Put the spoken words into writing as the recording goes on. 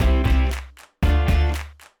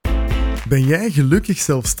Ben jij gelukkig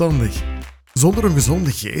zelfstandig? Zonder een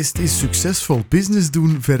gezonde geest is succesvol business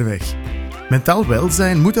doen ver weg. Mentaal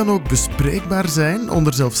welzijn moet dan ook bespreekbaar zijn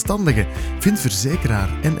onder zelfstandigen, vindt verzekeraar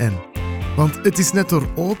NN. Want het is net door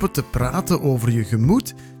open te praten over je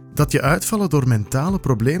gemoed dat je uitvallen door mentale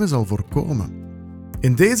problemen zal voorkomen.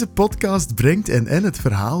 In deze podcast brengt NN het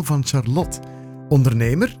verhaal van Charlotte,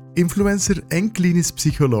 ondernemer, influencer en klinisch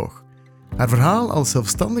psycholoog. Haar verhaal als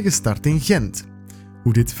zelfstandige start in Gent.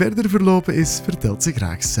 Hoe dit verder verlopen is, vertelt ze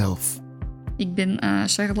graag zelf. Ik ben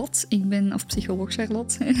Charlotte, of psycholoog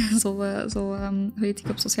Charlotte, zo heet ik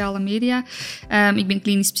op sociale media. Ik ben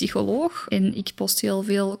klinisch psycholoog en ik post heel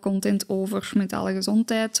veel content over mentale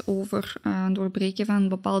gezondheid, over doorbreken van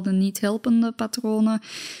bepaalde niet helpende patronen.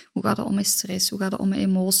 Hoe gaat het om met stress, hoe gaat het om met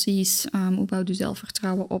emoties, hoe bouwt je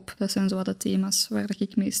zelfvertrouwen op? Dat zijn zo wat de thema's waar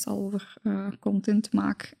ik meestal over content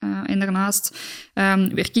maak. En daarnaast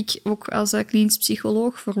werk ik ook als klinisch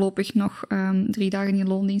psycholoog, voorlopig nog 3 dagen in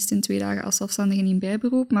loondienst en 2 dagen als zelfstandige in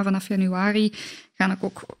bijberoep. Maar vanaf januari ga ik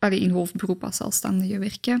ook in hoofdberoep als zelfstandige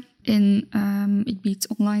werken. En ik bied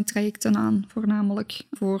online trajecten aan, voornamelijk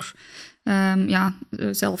voor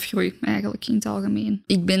zelfgroei eigenlijk in het algemeen.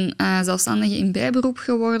 Ik ben zelfstandige in bijberoep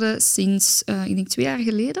geworden sinds, ik denk 2 jaar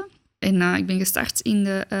geleden. En ik ben gestart in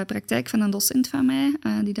de praktijk van een docent van mij,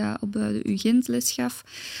 die daar op de UGent les gaf.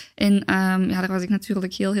 En daar was ik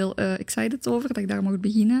natuurlijk heel excited over, dat ik daar mocht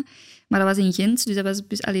beginnen. Maar dat was in Gent, dus dat was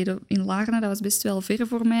in Laarne, dat was best wel ver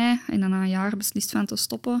voor mij. En dan na een jaar beslist van te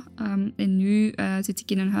stoppen. En nu zit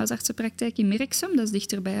ik in een huisartsenpraktijk in Merksem, dat is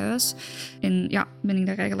dichter bij huis. En ja, ben ik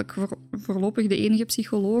daar eigenlijk voorlopig de enige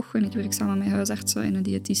psycholoog. En ik werk samen met huisartsen en een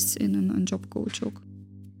diëtist en een jobcoach ook.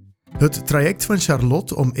 Het traject van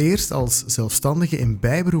Charlotte om eerst als zelfstandige in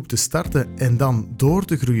bijberoep te starten en dan door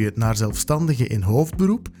te groeien naar zelfstandige in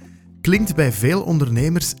hoofdberoep klinkt bij veel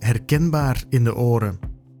ondernemers herkenbaar in de oren.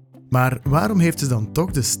 Maar waarom heeft ze dan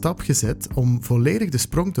toch de stap gezet om volledig de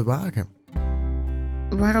sprong te wagen?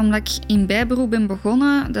 Waarom dat ik in bijberoep ben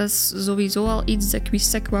begonnen, dat is sowieso al iets dat ik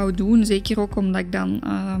wist dat ik wou doen. Zeker ook omdat ik dan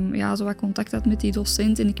zo wat contact had met die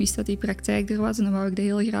docent en ik wist dat die praktijk er was en dan wou ik dat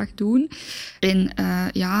heel graag doen. En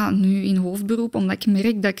nu in hoofdberoep, omdat ik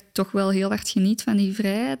merk dat ik toch wel heel hard geniet van die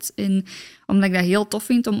vrijheid. En omdat ik dat heel tof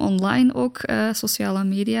vind om online ook, sociale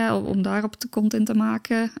media, om daarop de content te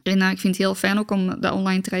maken. En ik vind het heel fijn ook om dat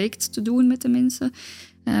online traject te doen met de mensen.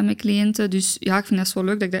 Met cliënten. Dus ja, ik vind dat zo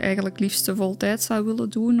leuk dat ik dat eigenlijk liefst voltijds zou willen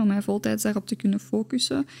doen, om mij voltijds daarop te kunnen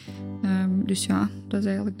focussen. Dus ja, dat is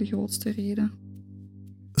eigenlijk de grootste reden.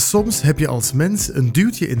 Soms heb je als mens een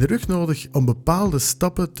duwtje in de rug nodig om bepaalde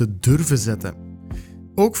stappen te durven zetten.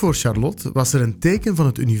 Ook voor Charlotte was er een teken van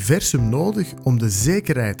het universum nodig om de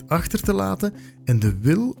zekerheid achter te laten en de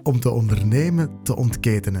wil om te ondernemen te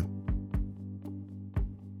ontketenen.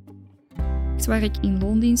 Waar ik in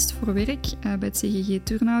loondienst voor werk, bij het CGG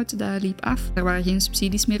Turnhout, dat liep af. Er waren geen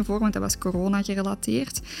subsidies meer voor, want dat was corona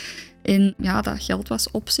gerelateerd. En ja, dat geld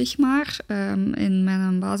was op, zeg maar. En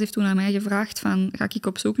mijn baas heeft toen aan mij gevraagd van, ga ik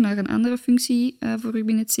op zoek naar een andere functie voor u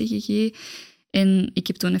binnen het CGG? En ik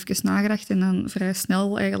heb toen even nagedacht en dan vrij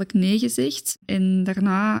snel eigenlijk nee gezegd. En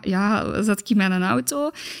daarna zat ik in mijn auto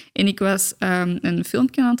en ik was een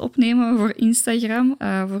filmpje aan het opnemen voor Instagram,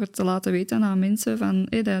 voor het te laten weten aan mensen van,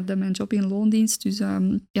 dat mijn job in loondienst dus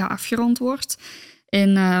afgerond wordt.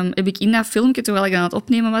 En heb ik in dat filmpje, terwijl ik aan het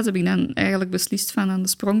opnemen was, heb ik dan eigenlijk beslist van aan de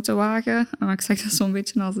sprong te wagen. Maar ik zag dat zo'n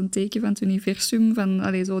beetje als een teken van het universum,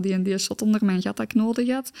 van zo die shot onder mijn gat dat ik nodig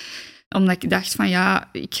had. Omdat ik dacht van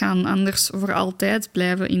ik ga anders voor altijd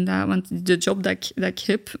blijven in dat. Want de job dat ik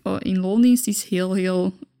heb in loondienst is heel,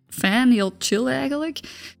 heel fijn, heel chill eigenlijk.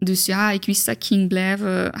 Dus ik wist dat ik ging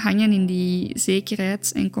blijven hangen in die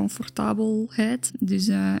zekerheid en comfortabelheid. Dus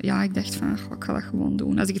ik dacht van, ik ga dat gewoon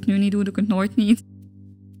doen. Als ik het nu niet doe, doe ik het nooit niet.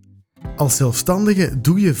 Als zelfstandige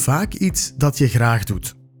doe je vaak iets dat je graag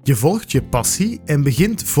doet. Je volgt je passie en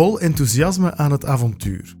begint vol enthousiasme aan het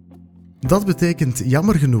avontuur. Dat betekent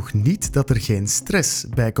jammer genoeg niet dat er geen stress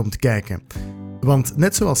bij komt kijken. Want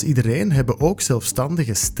net zoals iedereen hebben ook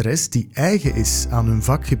zelfstandigen stress die eigen is aan hun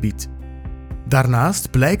vakgebied.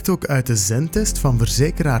 Daarnaast blijkt ook uit de zentest van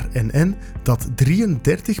verzekeraar NN dat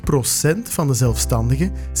 33% van de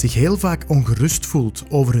zelfstandigen zich heel vaak ongerust voelt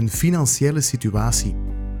over hun financiële situatie.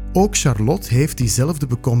 Ook Charlotte heeft diezelfde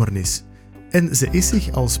bekommernis. En ze is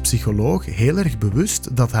zich als psycholoog heel erg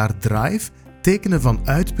bewust dat haar drive tekenen van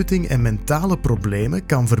uitputting en mentale problemen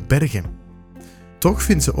kan verbergen. Toch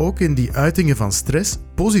vindt ze ook in die uitingen van stress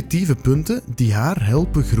positieve punten die haar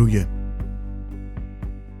helpen groeien.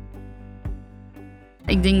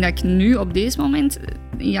 Ik denk dat ik nu op deze moment,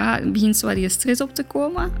 begint zo wat die stress op te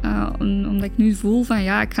komen. Omdat ik nu voel van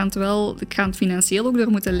ik ga het financieel ook door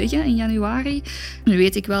moeten leggen in januari. Nu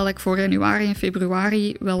weet ik wel dat ik voor januari en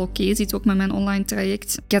februari wel oké zit, ook met mijn online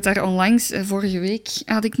traject. Ik had daar onlangs, vorige week,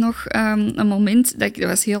 had ik nog een moment, dat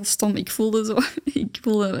was heel stom. Ik voelde,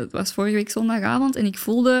 het was vorige week zondagavond, en ik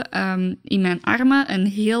voelde in mijn armen een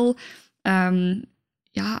heel...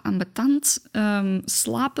 ambetant,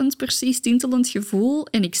 slapend precies, tintelend gevoel.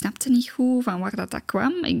 En ik snapte niet goed van waar dat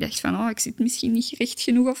kwam. Ik dacht van, ik zit misschien niet recht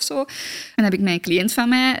genoeg of zo. En heb ik met een cliënt van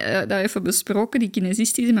mij dat even besproken, die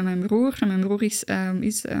kinesist is, met mijn broer. En mijn broer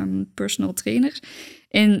is personal trainer.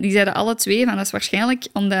 En die zeiden alle twee van, dat is waarschijnlijk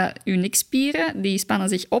omdat uw nekspieren, die spannen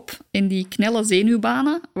zich op en die knellen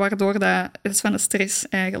zenuwbanen, waardoor dat is van de stress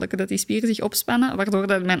eigenlijk, dat die spieren zich opspannen, waardoor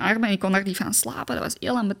dat mijn armen, en ik kon daar niet van slapen, dat was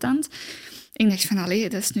heel ambetant. Ik dacht van,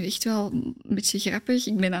 dat is nu echt wel een beetje grappig.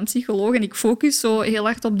 Ik ben een psycholoog en ik focus zo heel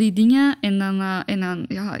hard op die dingen. En dan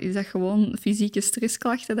is dat gewoon fysieke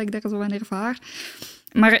stressklachten dat ik daar zo aan ervaar.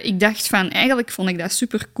 Maar ik dacht van, eigenlijk vond ik dat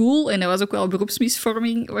super cool. En dat was ook wel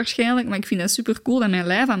beroepsmisvorming waarschijnlijk. Maar ik vind dat super cool dat mijn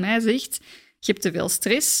lijf aan mij zegt, je hebt te veel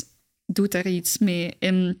stress, doe daar iets mee.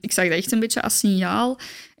 En ik zag dat echt een beetje als signaal.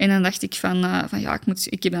 En dan dacht ik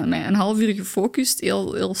ik heb mij een half uur gefocust,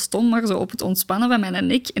 heel stom, maar zo op het ontspannen van mijn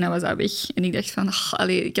nek. En dan was dat weg. En ik dacht van,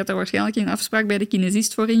 ik had er waarschijnlijk een afspraak bij de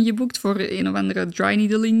kinesist voor ingeboekt, voor een of andere dry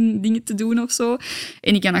needling dingen te doen of zo.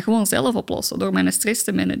 En ik kan dat gewoon zelf oplossen, door mijn stress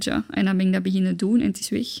te managen. En dan ben ik dat beginnen doen en het is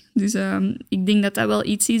weg. Dus ik denk dat dat wel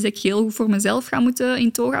iets is dat ik heel goed voor mezelf ga moeten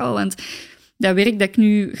in toog houden, want dat werk dat ik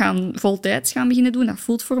nu voltijds ga beginnen doen, dat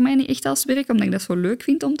voelt voor mij niet echt als werk, omdat ik dat zo leuk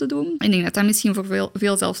vind om te doen. Ik denk dat dat misschien voor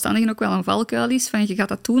veel zelfstandigen ook wel een valkuil is. Van, je gaat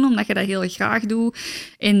dat doen omdat je dat heel graag doet.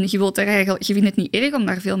 En je vindt het niet erg om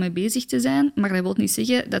daar veel mee bezig te zijn, maar dat wil niet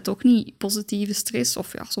zeggen dat het ook niet positieve stress,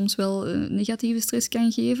 of soms wel negatieve stress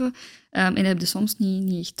kan geven. En dat heb je soms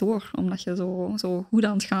niet echt door, omdat je zo goed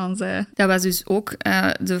aan het gaan bent. Dat was dus ook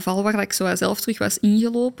de val waar ik zo zelf terug was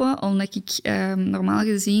ingelopen, omdat ik normaal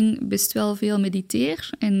gezien best wel veel mediteer.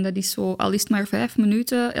 En dat is zo, al is het maar 5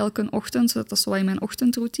 minuten elke ochtend, dat is zo in mijn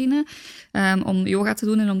ochtendroutine, om yoga te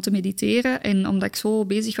doen en om te mediteren. En omdat ik zo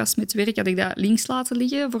bezig was met werk, had ik dat links laten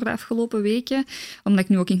liggen voor de afgelopen weken, omdat ik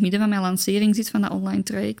nu ook in het midden van mijn lancering zit van dat online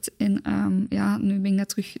traject. En nu ben ik dat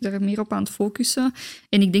terug daar meer op aan het focussen.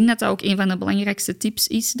 En ik denk dat dat ook een van de belangrijkste tips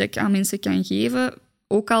is dat ik aan mensen kan geven.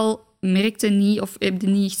 Ook al merkte niet of heb je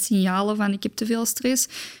niet echt signalen van ik heb te veel stress,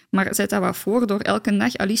 maar zet dat wat voor door elke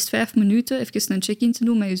dag al liefst 5 minuten even een check-in te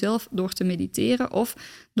doen met jezelf door te mediteren of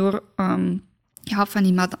door van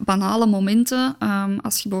die banale momenten,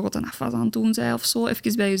 als je bijvoorbeeld een afwas aan het doen bent of zo,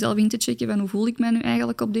 even bij jezelf in te checken van hoe voel ik mij nu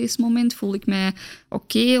eigenlijk op deze moment? Voel ik mij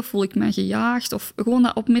oké of voel ik mij gejaagd? Of gewoon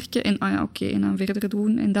dat opmerken en en dan verder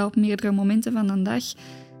doen. En dat op meerdere momenten van een dag.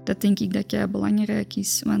 Dat denk ik dat belangrijk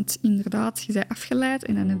is. Want inderdaad, je bent afgeleid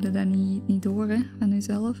en dan heb je dat niet door van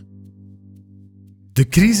jezelf. De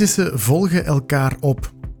crisissen volgen elkaar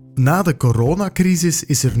op. Na de coronacrisis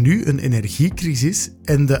is er nu een energiecrisis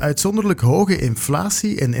en de uitzonderlijk hoge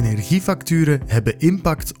inflatie en energiefacturen hebben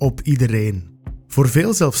impact op iedereen. Voor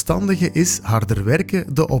veel zelfstandigen is harder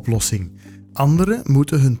werken de oplossing. Anderen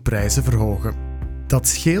moeten hun prijzen verhogen. Dat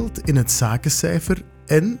scheelt in het zakencijfer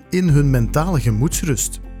en in hun mentale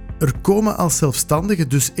gemoedsrust. Er komen als zelfstandige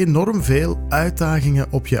dus enorm veel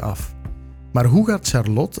uitdagingen op je af. Maar hoe gaat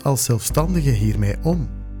Charlotte als zelfstandige hiermee om?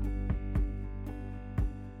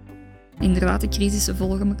 Inderdaad, de crisissen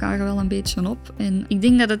volgen elkaar wel een beetje op. En ik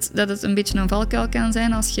denk dat het een beetje een valkuil kan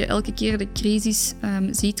zijn als je elke keer de crisis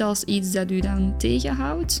ziet als iets dat u dan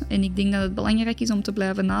tegenhoudt. En ik denk dat het belangrijk is om te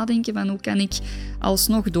blijven nadenken van hoe kan ik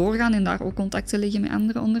alsnog doorgaan en daar ook contacten leggen met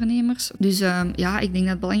andere ondernemers. Dus ik denk dat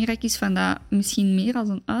het belangrijk is van dat misschien meer als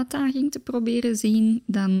een uitdaging te proberen zien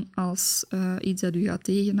dan als iets dat u gaat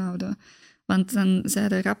tegenhouden. Want dan zei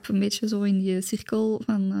de rap een beetje zo in die cirkel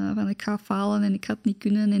van ik ga falen en ik ga het niet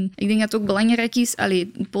kunnen. En ik denk dat het ook belangrijk is,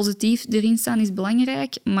 positief erin staan is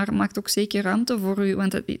belangrijk, maar maakt ook zeker ruimte voor u,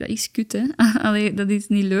 want dat is kut, hè. Dat is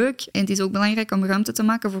niet leuk. En het is ook belangrijk om ruimte te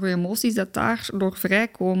maken voor uw emoties, dat daardoor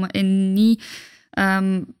vrijkomen en niet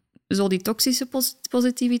zo die toxische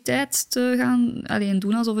positiviteit te gaan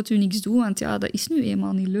doen alsof het u niks doet, want dat is nu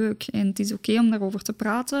eenmaal niet leuk. En het is oké om daarover te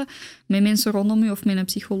praten met mensen rondom u of met een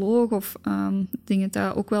psycholoog. Of ik denk dat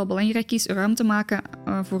dat ook wel belangrijk is, ruimte maken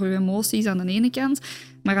voor uw emoties aan de ene kant,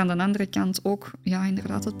 maar aan de andere kant ook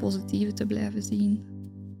inderdaad het positieve te blijven zien.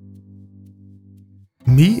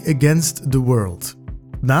 Me against the world.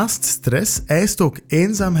 Naast stress eist ook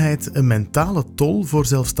eenzaamheid een mentale tol voor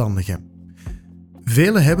zelfstandigen.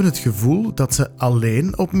 Velen hebben het gevoel dat ze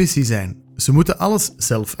alleen op missie zijn. Ze moeten alles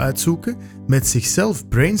zelf uitzoeken, met zichzelf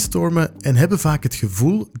brainstormen en hebben vaak het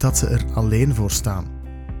gevoel dat ze er alleen voor staan.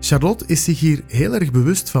 Charlotte is zich hier heel erg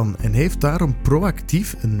bewust van en heeft daarom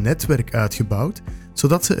proactief een netwerk uitgebouwd,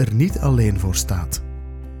 zodat ze er niet alleen voor staat.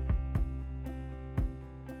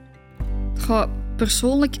 Goh,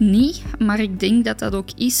 persoonlijk niet, maar ik denk dat dat ook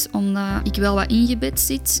is omdat ik wel wat ingebed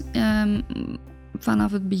zit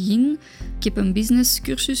vanaf het begin. Ik heb een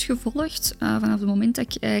businesscursus gevolgd vanaf het moment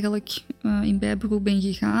dat ik eigenlijk in bijberoep ben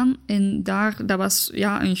gegaan. En dat was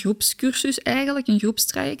een groepscursus eigenlijk, een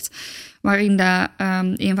groepstraject, waarin dat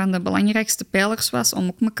een van de belangrijkste pijlers was om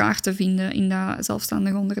ook elkaar te vinden in dat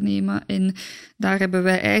zelfstandig ondernemen. En daar hebben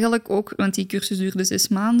wij eigenlijk ook, want die cursus duurde 6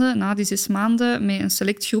 maanden, na die 6 maanden met een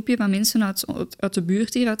select groepje van mensen uit de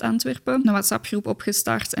buurt hier, uit Antwerpen, een WhatsApp-groep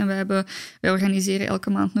opgestart. En wij organiseren elke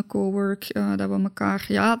maand een cowork, dat we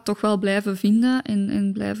elkaar toch wel blijven vinden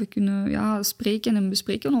en blijven kunnen spreken en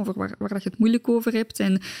bespreken over waar dat je het moeilijk over hebt.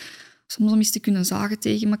 En soms om eens te kunnen zagen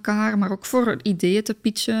tegen elkaar, maar ook voor ideeën te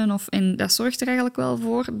pitchen. En dat zorgt er eigenlijk wel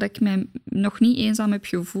voor dat ik mij nog niet eenzaam heb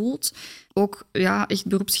gevoeld. Ook echt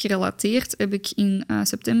beroepsgerelateerd heb ik in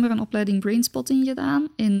september een opleiding Brainspotting gedaan.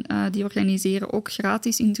 En die organiseren ook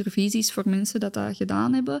gratis intervisies voor mensen dat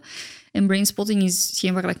gedaan hebben. En Brainspotting is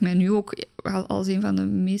hetgeen waar ik mij nu ook als een van de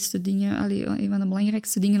meeste dingen, een van de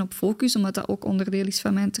belangrijkste dingen op focus, omdat dat ook onderdeel is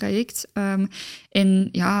van mijn traject. Dan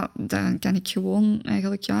kan ik gewoon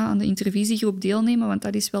eigenlijk aan de intervisiegroep deelnemen, want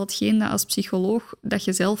dat is wel hetgeen dat als psycholoog dat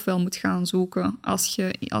je zelf wel moet gaan zoeken als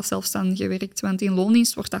je als zelfstandige werkt. Want in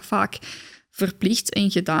loondienst wordt dat vaak verplicht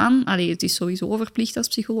en gedaan. Het is sowieso verplicht als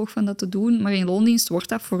psycholoog van dat te doen, maar in loondienst wordt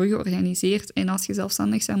dat voor u georganiseerd. En als je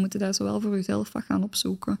zelfstandig bent, moet je dat zowel voor jezelf wat gaan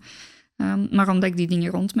opzoeken. Maar omdat ik die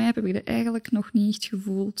dingen rond mij heb ik dat eigenlijk nog niet echt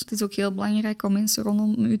gevoeld. Het is ook heel belangrijk om mensen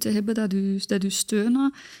rondom u te hebben dat u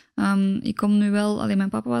steunen. Ik kom nu wel... mijn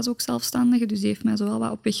papa was ook zelfstandige, dus die heeft mij zo wel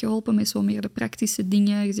wat op weg geholpen met zo meer de praktische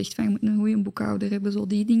dingen. Gezegd van, je moet een goede boekhouder hebben, zo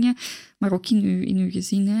die dingen. Maar ook in uw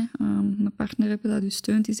gezin. Hè. Mijn partner hebben dat u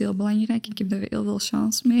steunt, is heel belangrijk. Ik heb daar heel veel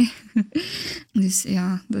chance mee. Dus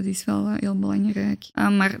ja, dat is wel heel belangrijk.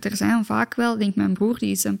 Maar er zijn vaak wel... denk mijn broer,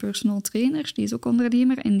 die is een personal trainer, die is ook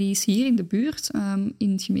ondernemer en die is hier in de buurt,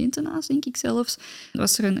 in het gemeentehuis, denk ik zelfs.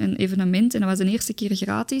 Was er een evenement en dat was de eerste keer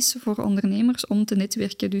gratis voor ondernemers om te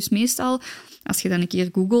netwerken. Dus meestal, als je dan een keer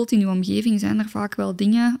googelt in je omgeving, zijn er vaak wel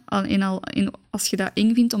dingen. En als je dat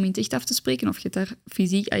eng vindt om in het echt af te spreken, of je hebt daar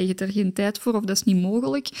fysiek je hebt er geen tijd voor, of dat is niet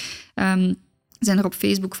mogelijk, zijn er op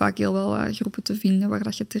Facebook vaak heel wel groepen te vinden waar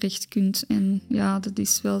dat je terecht kunt. En ja, dat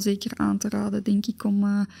is wel zeker aan te raden, denk ik,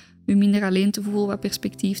 om je minder alleen te voelen, wat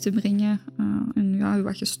perspectief te brengen en je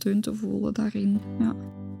wat gesteund te voelen daarin. Ja.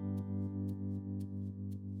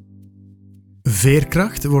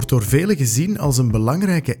 Veerkracht wordt door velen gezien als een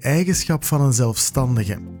belangrijke eigenschap van een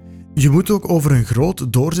zelfstandige. Je moet ook over een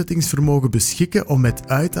groot doorzettingsvermogen beschikken om met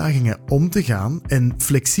uitdagingen om te gaan en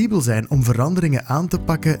flexibel zijn om veranderingen aan te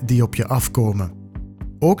pakken die op je afkomen.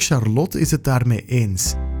 Ook Charlotte is het daarmee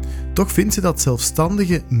eens. Toch vindt ze dat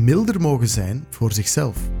zelfstandigen milder mogen zijn voor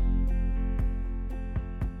zichzelf.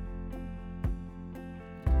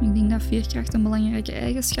 Ik denk dat veerkracht een belangrijke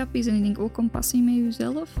eigenschap is en ik denk ook compassie met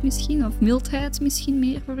jezelf misschien, of mildheid misschien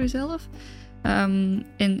meer voor jezelf.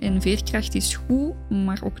 En veerkracht is goed,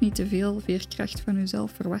 maar ook niet te veel veerkracht van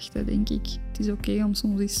jezelf verwachten, denk ik. Het is oké om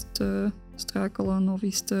soms eens te struikelen of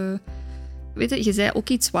eens te... Weet je zei ook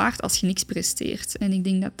iets waard als je niks presteert. En ik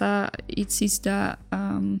denk dat dat iets is dat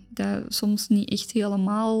soms niet echt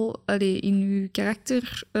helemaal in je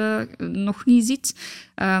karakter nog niet zit.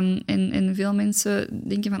 En veel mensen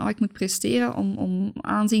denken van, ik moet presteren om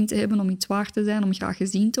aanzien te hebben, om iets waard te zijn, om graag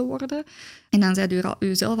gezien te worden. En dan zijn je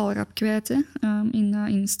jezelf al rap kwijt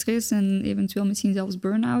in stress en eventueel misschien zelfs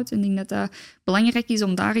burn-out. En ik denk dat dat belangrijk is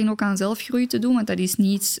om daarin ook aan zelfgroei te doen, want dat is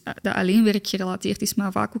niet iets dat alleen werkgerelateerd is,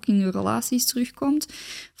 maar vaak ook in je relaties terugkomt.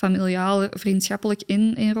 Familiaal, vriendschappelijk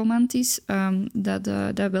en romantisch.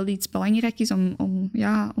 Dat wel iets belangrijk is om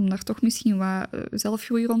daar toch misschien wat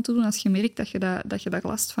zelfgroei rond te doen als je merkt dat je daar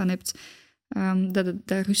last van hebt. Dat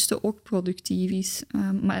rusten ook productief is.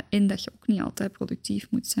 En dat je ook niet altijd productief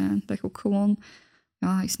moet zijn. Dat je ook gewoon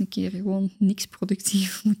eens een keer gewoon niks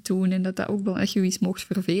productief moet doen. En dat ook dat je je eens mocht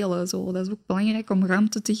vervelen. Zo. Dat is ook belangrijk om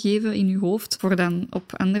ruimte te geven in je hoofd, voor dan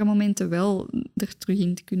op andere momenten wel er terug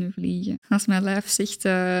in te kunnen vliegen. Als mijn lijf zegt,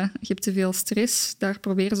 je hebt te veel stress, daar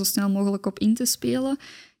proberen zo snel mogelijk op in te spelen.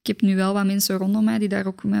 Ik heb nu wel wat mensen rondom mij die daar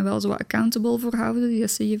ook mij wel zo accountable voor houden. Die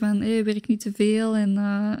dat zeggen van, werk niet te veel en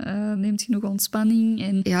neemt genoeg ontspanning.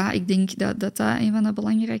 En ja, ik denk dat een van de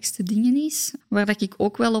belangrijkste dingen is. Waar dat ik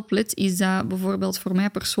ook wel op let, is dat bijvoorbeeld voor mij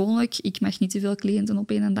persoonlijk, ik mag niet te veel cliënten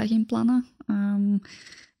op één dag inplannen.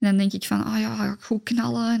 En dan denk ik van, ga ik goed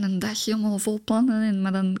knallen en een dag helemaal vol plannen.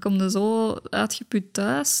 Maar dan kom je zo uitgeput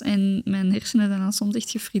thuis en mijn hersenen zijn dan soms echt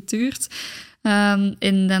gefrituurd.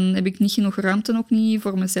 En dan heb ik niet genoeg ruimte ook niet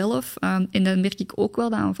voor mezelf. En dan merk ik ook wel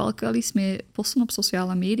dat een valkuil is met posten op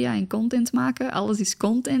sociale media en content maken. Alles is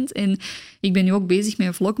content. En ik ben nu ook bezig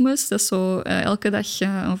met Vlogmas. Dat is zo elke dag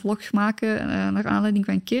een vlog maken naar aanleiding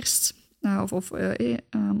van kerst.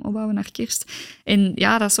 Opbouwen naar kerst. En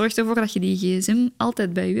ja, dat zorgt ervoor dat je die gsm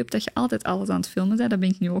altijd bij je hebt, dat je altijd alles aan het filmen bent. Dat ben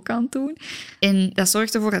ik nu ook aan het doen. En dat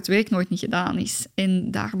zorgt ervoor dat het werk nooit niet gedaan is.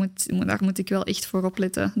 En daar moet ik wel echt voor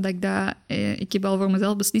opletten. Ik heb al voor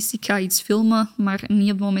mezelf beslist, ik ga iets filmen, maar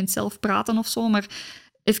niet op het moment zelf praten of zo, maar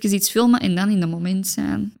even iets filmen en dan in het moment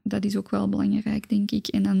zijn. Dat is ook wel belangrijk, denk ik.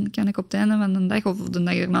 En dan kan ik op het einde van de dag of de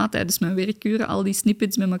dag erna tijdens mijn werkuren al die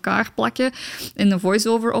snippets met elkaar plakken en een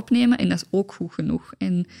voice-over opnemen. En dat is ook goed genoeg.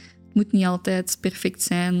 En het moet niet altijd perfect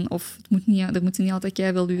zijn of er moeten niet altijd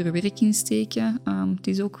keiveel uren werk in steken.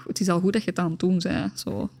 Het is al goed dat je het aan het doen bent.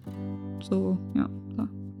 Ja, dat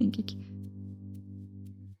denk ik.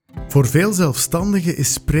 Voor veel zelfstandigen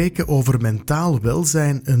is spreken over mentaal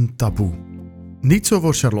welzijn een taboe. Niet zo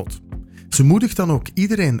voor Charlotte. Ze moedigt dan ook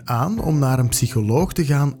iedereen aan om naar een psycholoog te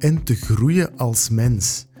gaan en te groeien als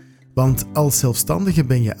mens. Want als zelfstandige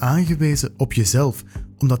ben je aangewezen op jezelf,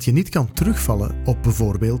 omdat je niet kan terugvallen op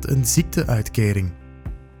bijvoorbeeld een ziekteuitkering.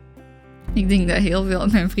 Ik denk dat heel veel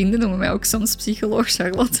van mijn vrienden noemen mij ook soms psycholoog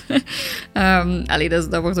Charlotte.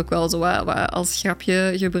 Dat wordt ook wel zo wat als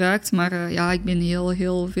grapje gebruikt. Maar ik ben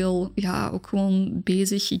heel veel ook gewoon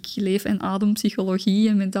bezig. Ik leef en adem psychologie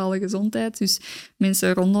en mentale gezondheid. Dus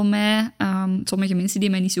mensen rondom mij, sommige mensen die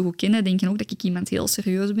mij niet zo goed kennen, denken ook dat ik iemand heel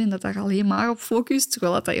serieus ben, dat daar alleen maar op focust,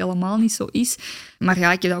 terwijl dat helemaal niet zo is. Maar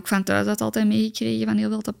ja, ik heb dat ook van thuis uit altijd meegekregen, van heel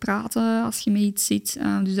veel te praten als je met iets zit.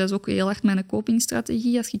 Dus dat is ook heel erg mijn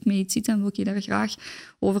copingstrategie. Als ik met iets zit, dan wil ik daar graag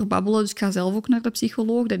over babbelen. Dus ik ga zelf ook naar de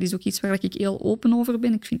psycholoog. Dat is ook iets waar ik heel open over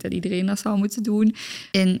ben. Ik vind dat iedereen dat zou moeten doen.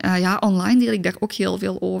 En online deel ik daar ook heel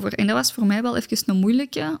veel over. En dat was voor mij wel even een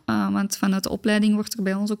moeilijke, want vanuit de opleiding wordt er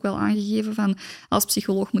bij ons ook wel aangegeven van als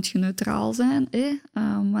psycholoog moet je neutraal zijn.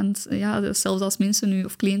 Want zelfs als mensen nu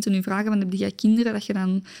of cliënten nu vragen van heb jij kinderen, dat je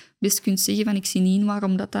dan best kunt zeggen van ik zie niet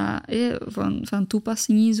waarom dat van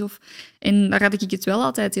toepassing is. En daar had ik het wel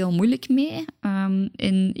altijd heel moeilijk mee.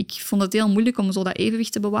 En ik vond het heel moeilijk om zo dat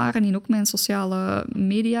evenwicht te bewaren in ook mijn sociale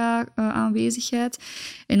media aanwezigheid.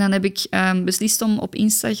 En dan heb ik beslist om op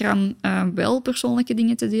Instagram wel persoonlijke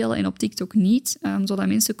dingen te delen en op TikTok niet. Zodat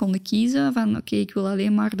mensen konden kiezen van oké, ik wil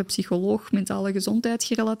alleen maar de psycholoog, mentale gezondheid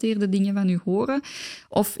gerelateerde dingen van u horen.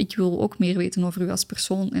 Of ik wil ook meer weten over u als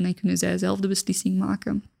persoon. En dan kunnen zij zelf de beslissing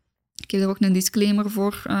maken. Ik heb er ook een disclaimer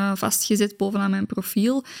voor vastgezet bovenaan mijn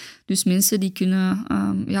profiel. Dus mensen die kunnen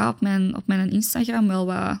op mijn Instagram wel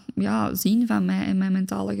wat zien van mij en mijn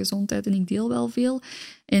mentale gezondheid. En ik deel wel veel.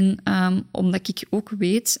 En omdat ik ook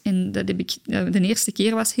weet, en dat heb ik de eerste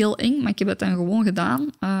keer was heel eng, maar ik heb dat dan gewoon gedaan.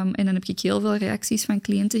 En dan heb ik heel veel reacties van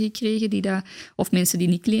cliënten gekregen, of mensen die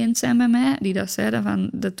niet cliënt zijn bij mij, die dat zeiden van,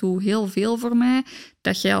 dat doet heel veel voor mij,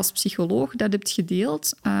 dat jij als psycholoog dat hebt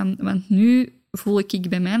gedeeld. Want nu voel ik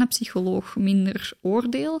bij mijn psycholoog minder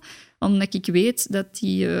oordeel, omdat ik weet dat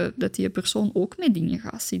die persoon ook met dingen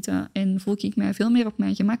gaat zitten. En voel ik mij veel meer op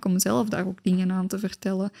mijn gemak om zelf daar ook dingen aan te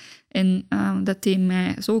vertellen. En dat deed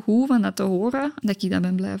mij zo goed van dat te horen, dat ik dat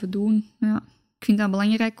ben blijven doen. Ja. Ik vind dat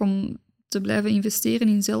belangrijk om te blijven investeren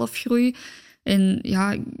in zelfgroei. En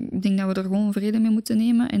ja, ik denk dat we er gewoon vrede mee moeten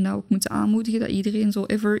nemen en dat ook moeten aanmoedigen dat iedereen zo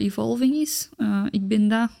ever-evolving is. Ik ben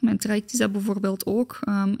dat, mijn traject is dat bijvoorbeeld ook.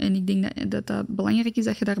 En ik denk dat belangrijk is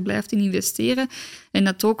dat je daar blijft in investeren. En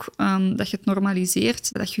dat ook dat je het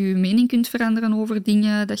normaliseert, dat je je mening kunt veranderen over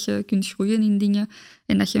dingen, dat je kunt groeien in dingen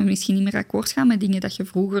en dat je misschien niet meer akkoord gaat met dingen dat je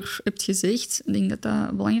vroeger hebt gezegd. Ik denk dat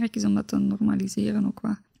dat belangrijk is om dat te normaliseren ook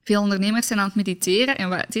wat. Veel ondernemers zijn aan het mediteren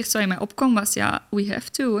en het eerste wat in mij opkwam was, we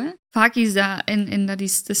have to. Hè. Vaak is dat, en dat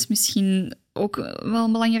is misschien ook wel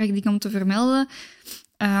een belangrijk ding om te vermelden,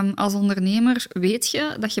 als ondernemer weet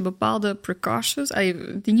je dat je bepaalde precautions,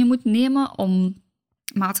 dingen moet nemen,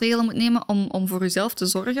 maatregelen moet nemen om voor jezelf te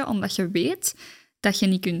zorgen, omdat je weet dat je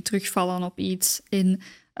niet kunt terugvallen op iets. En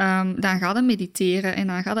dan ga je mediteren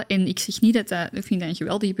en ik zeg niet ik vind dat een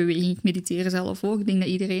geweldige beweging. Ik mediteer zelf ook. Ik denk dat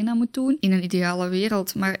iedereen dat moet doen in een ideale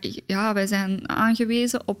wereld. Maar wij zijn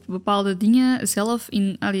aangewezen op bepaalde dingen zelf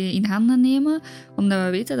in handen nemen, omdat we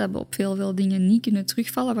weten dat we op veel dingen niet kunnen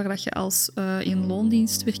terugvallen, waar dat je als in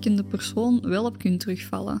loondienst werkende persoon wel op kunt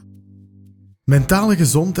terugvallen. Mentale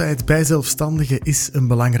gezondheid bij zelfstandigen is een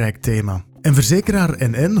belangrijk thema. En verzekeraar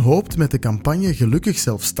NN hoopt met de campagne Gelukkig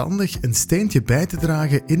Zelfstandig een steentje bij te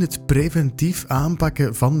dragen in het preventief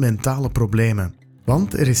aanpakken van mentale problemen.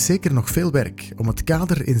 Want er is zeker nog veel werk om het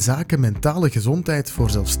kader in zaken mentale gezondheid voor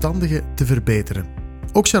zelfstandigen te verbeteren.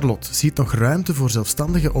 Ook Charlotte ziet nog ruimte voor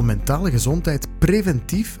zelfstandigen om mentale gezondheid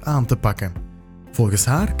preventief aan te pakken. Volgens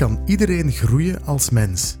haar kan iedereen groeien als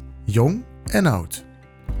mens, jong en oud.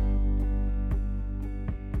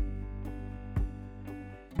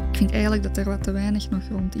 Ik vind eigenlijk dat er wat te weinig nog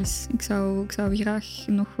rond is. Ik zou graag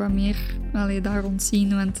nog wat meer daar rond zien,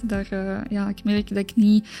 want ik merk dat ik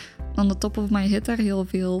niet on the top of my head daar heel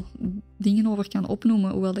veel dingen over kan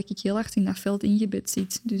opnoemen, hoewel dat ik heel hard in dat veld ingebed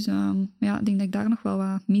zit. Dus ik denk dat ik daar nog wel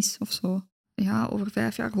wat mis of zo. Ja, over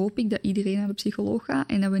 5 jaar hoop ik dat iedereen naar de psycholoog gaat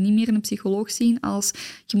en dat we niet meer een psycholoog zien als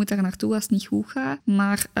je moet daar naartoe als het niet goed gaat,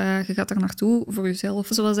 maar je gaat daar naartoe voor jezelf.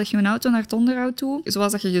 Zoals dat je een auto naar het onderhoud doet,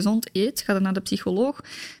 zoals dat je gezond eet, ga je naar de psycholoog.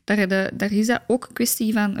 Daar is dat ook een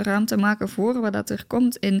kwestie van ruimte maken voor wat dat er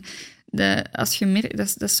komt. En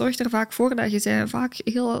dat zorgt er vaak voor dat je bent vaak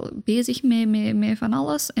heel bezig met van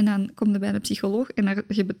alles en dan kom je bij de psycholoog en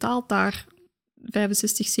je betaalt daar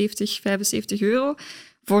 65, 70, 75 euro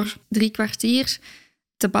voor 3 kwartier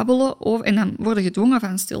te babbelen over, en dan word je gedwongen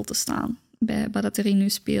van stil te staan bij wat dat er in je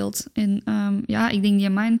speelt. En ik denk die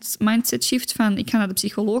mindset shift van ik ga naar de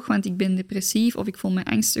psycholoog, want ik ben depressief, of ik voel me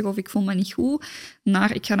angstig, of ik voel me niet goed,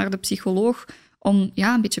 naar ik ga naar de psycholoog om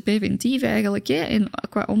een beetje preventief eigenlijk. Hè? En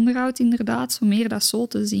qua onderhoud inderdaad, zo meer dat zo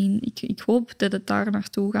te zien. Ik hoop dat het daar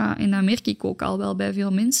naartoe gaat. En dat merk ik ook al wel bij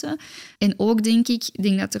veel mensen. En ook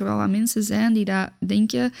denk dat er wel wat mensen zijn die dat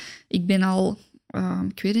denken, ik ben al...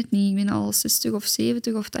 ik weet het niet, ik ben al 60 of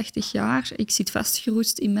 70 of 80 jaar. Ik zit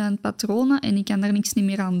vastgeroest in mijn patronen en ik kan daar niks niet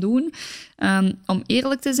meer aan doen. Om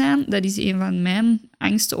eerlijk te zijn, dat is een van mijn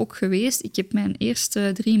angsten ook geweest. Ik heb mijn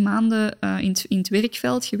eerste 3 maanden in het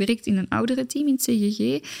werkveld gewerkt in een ouderenteam in het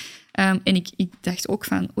CGG. En ik dacht ook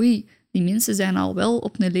van, oei, die mensen zijn al wel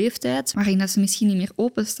op een leeftijd waarin dat ze misschien niet meer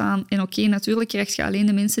openstaan. En oké, natuurlijk krijg je alleen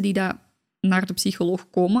de mensen die dat naar de psycholoog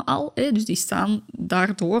komen al. Dus die staan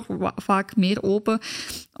daardoor vaak meer open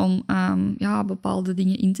om bepaalde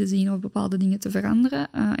dingen in te zien of bepaalde dingen te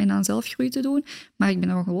veranderen en aan zelfgroei te doen. Maar ik ben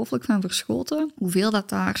er ongelooflijk van verschoten hoeveel dat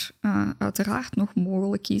daar uiteraard nog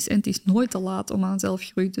mogelijk is. En het is nooit te laat om aan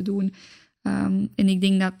zelfgroei te doen. En ik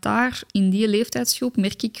denk dat daar in die leeftijdsgroep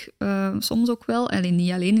merk ik soms ook wel,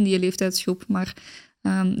 niet alleen in die leeftijdsgroep, maar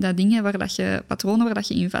dat dingen patronen waar dat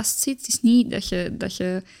je in vastzit, het is niet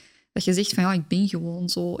dat je zegt van ik ben gewoon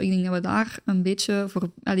zo. Ik denk dat we daar een beetje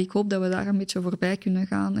ik hoop dat we daar een beetje voorbij kunnen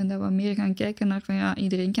gaan en dat we meer gaan kijken naar van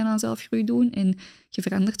iedereen kan aan zelfgroei doen en je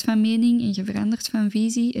verandert van mening en je verandert van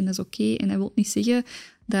visie en dat is oké. En dat wil niet zeggen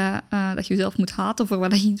dat je jezelf moet haten voor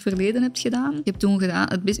wat je in het verleden hebt gedaan. Je hebt toen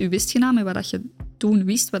je best gedaan met wat je toen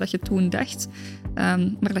wist, wat je toen dacht,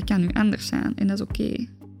 maar dat kan nu anders zijn en dat is oké.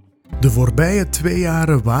 De voorbije 2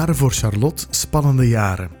 jaren waren voor Charlotte spannende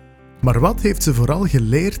jaren. Maar wat heeft ze vooral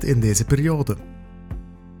geleerd in deze periode?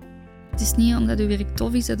 Het is niet omdat uw werk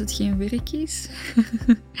tof is dat het geen werk is.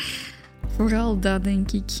 Vooral dat,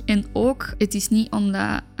 denk ik. En ook, het is niet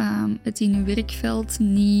omdat het in uw werkveld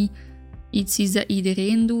niet iets is dat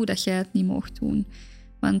iedereen doet, dat jij het niet mocht doen.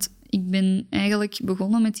 Want ik ben eigenlijk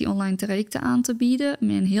begonnen met die online trajecten aan te bieden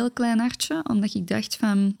met een heel klein hartje, omdat ik dacht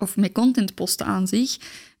van... Of met contentposten aan zich,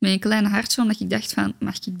 met een klein hartje, omdat ik dacht van,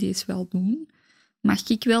 mag ik deze wel doen? Mag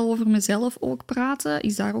ik wel over mezelf ook praten?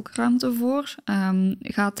 Is daar ook ruimte voor?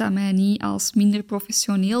 Gaat dat mij niet als minder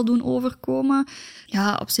professioneel doen overkomen?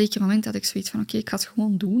 Ja, op een zeker moment had ik zoiets van, oké, ik ga het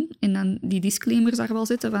gewoon doen. En dan die disclaimers daar wel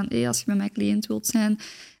zetten van, als je bij mij cliënt wilt zijn,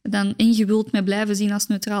 en je wilt mij blijven zien als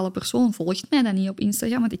neutrale persoon, volgt mij dan niet op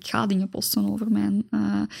Instagram, want ik ga dingen posten over mijn...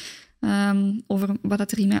 over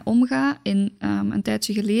wat er in mij omgaat. En een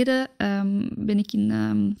tijdje geleden ben ik in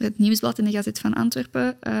het Nieuwsblad in de Gazet van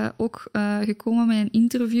Antwerpen ook gekomen met een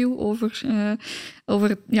interview over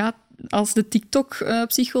als de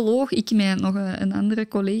TikTok-psycholoog. Ik met nog een andere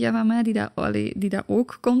collega van mij die dat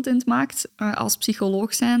ook content maakt als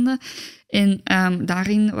psycholoog zijnde. En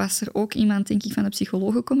daarin was er ook iemand, denk ik, van de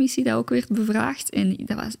psychologencommissie dat ook werd bevraagd. En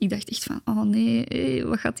ik dacht echt van, oh nee,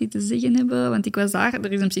 wat gaat die te zeggen hebben? Want ik was daar,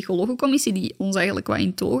 er is een psychologencommissie die ons eigenlijk wat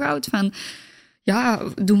in toog houdt van... Ja,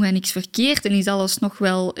 doen wij niks verkeerd en is alles nog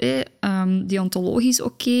wel deontologisch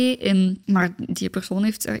oké? Maar die persoon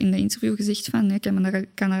heeft er in de interview gezegd van, ik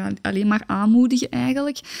kan er alleen maar aanmoedigen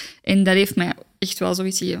eigenlijk. En dat heeft mij echt wel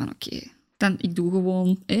zoiets gegeven van, oké, dan ik doe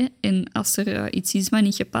gewoon. En als er iets is wat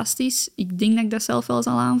niet gepast is, ik denk dat ik dat zelf wel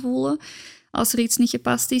zal aanvoelen. Als er iets niet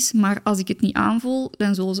gepast is, maar als ik het niet aanvoel,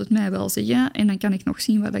 dan zullen ze het mij wel zeggen. En dan kan ik nog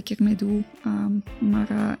zien wat ik ermee doe.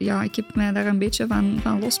 Maar ik heb mij daar een beetje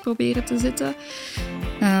van los proberen te zetten.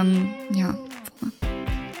 Voilà.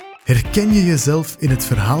 Herken je jezelf in het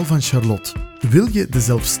verhaal van Charlotte? Wil je de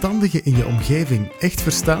zelfstandigen in je omgeving echt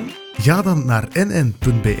verstaan? Ga dan naar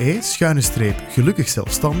nn.be/gelukkig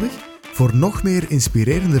zelfstandig voor nog meer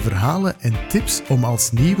inspirerende verhalen en tips om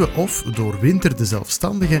als nieuwe of doorwinterde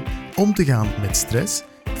zelfstandige om te gaan met stress,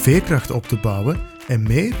 veerkracht op te bouwen en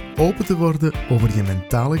meer open te worden over je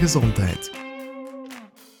mentale gezondheid.